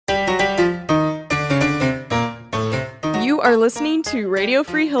are listening to Radio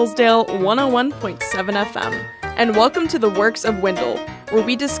Free Hillsdale 101.7 FM, and welcome to the Works of Wendell, where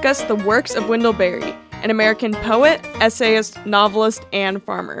we discuss the works of Wendell Berry, an American poet, essayist, novelist, and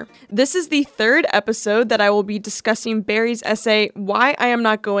farmer. This is the third episode that I will be discussing Berry's essay, Why I Am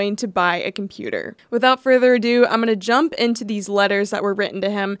Not Going to Buy a Computer. Without further ado, I'm going to jump into these letters that were written to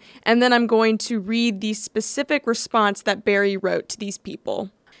him, and then I'm going to read the specific response that Berry wrote to these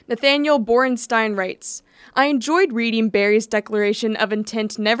people. Nathaniel Borenstein writes, I enjoyed reading Berry's declaration of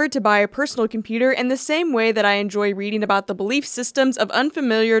intent never to buy a personal computer in the same way that I enjoy reading about the belief systems of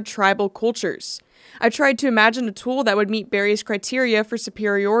unfamiliar tribal cultures. I tried to imagine a tool that would meet Berry's criteria for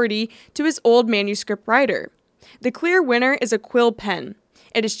superiority to his old manuscript writer. The clear winner is a quill pen.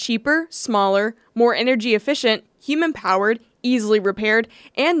 It is cheaper, smaller, more energy efficient, human-powered, easily repaired,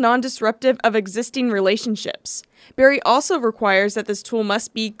 and non-disruptive of existing relationships. Berry also requires that this tool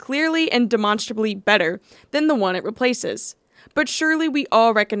must be clearly and demonstrably better than the one it replaces. But surely we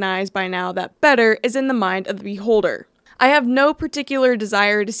all recognize by now that better is in the mind of the beholder. I have no particular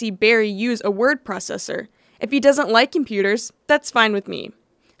desire to see Berry use a word processor. If he doesn't like computers, that's fine with me.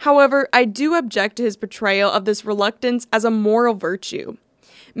 However, I do object to his portrayal of this reluctance as a moral virtue.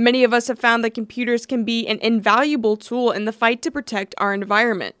 Many of us have found that computers can be an invaluable tool in the fight to protect our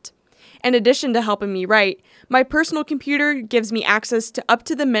environment. In addition to helping me write, my personal computer gives me access to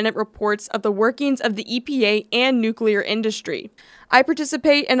up-to-the-minute reports of the workings of the EPA and nuclear industry. I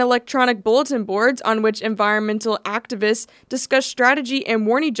participate in electronic bulletin boards on which environmental activists discuss strategy and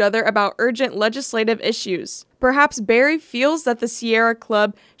warn each other about urgent legislative issues. Perhaps Berry feels that the Sierra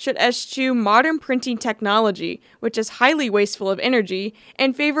Club should eschew modern printing technology, which is highly wasteful of energy,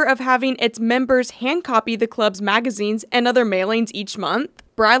 in favor of having its members hand-copy the club's magazines and other mailings each month.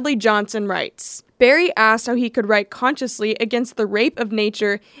 Bradley Johnson writes, Berry asked how he could write consciously against the rape of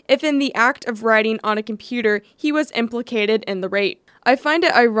nature if in the act of writing on a computer he was implicated in the rape. I find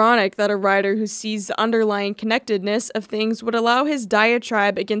it ironic that a writer who sees the underlying connectedness of things would allow his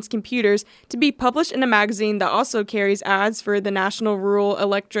diatribe against computers to be published in a magazine that also carries ads for the National Rural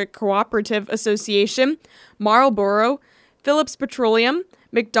Electric Cooperative Association, Marlboro, Phillips Petroleum,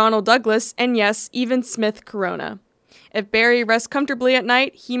 McDonnell Douglas, and yes, even Smith Corona. If Berry rests comfortably at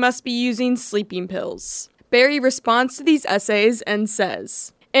night, he must be using sleeping pills. Berry responds to these essays and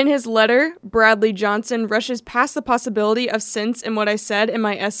says, in his letter, Bradley Johnson rushes past the possibility of sense in what I said in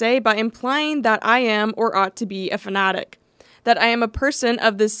my essay by implying that I am or ought to be a fanatic, that I am a person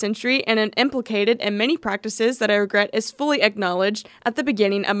of this century and am implicated in many practices that I regret is fully acknowledged at the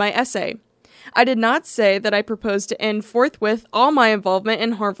beginning of my essay. I did not say that I propose to end forthwith all my involvement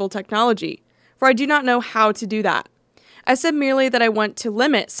in harmful technology, for I do not know how to do that. I said merely that I want to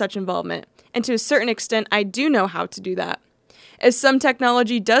limit such involvement, and to a certain extent I do know how to do that. If some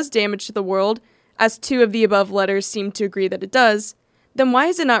technology does damage to the world, as two of the above letters seem to agree that it does, then why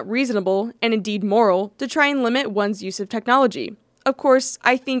is it not reasonable, and indeed moral, to try and limit one's use of technology? Of course,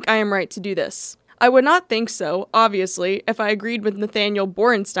 I think I am right to do this. I would not think so, obviously, if I agreed with Nathaniel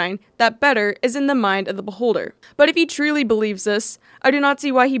Borenstein that better is in the mind of the beholder. But if he truly believes this, I do not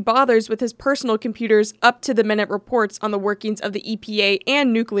see why he bothers with his personal computer's up-to-the-minute reports on the workings of the EPA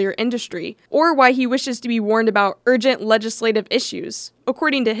and nuclear industry, or why he wishes to be warned about urgent legislative issues.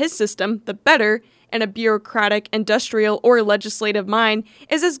 According to his system, the better, in a bureaucratic, industrial, or legislative mind,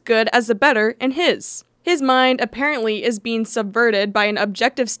 is as good as the better in his. His mind apparently is being subverted by an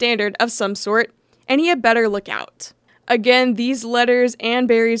objective standard of some sort, and he had better look out. Again, these letters and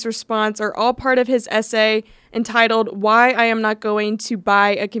Berry's response are all part of his essay entitled Why I Am Not Going to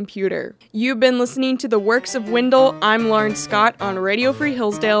Buy a Computer. You've been listening to the Works of Wendell. I'm Lauren Scott on Radio Free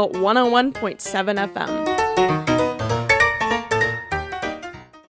Hillsdale 101.7 FM.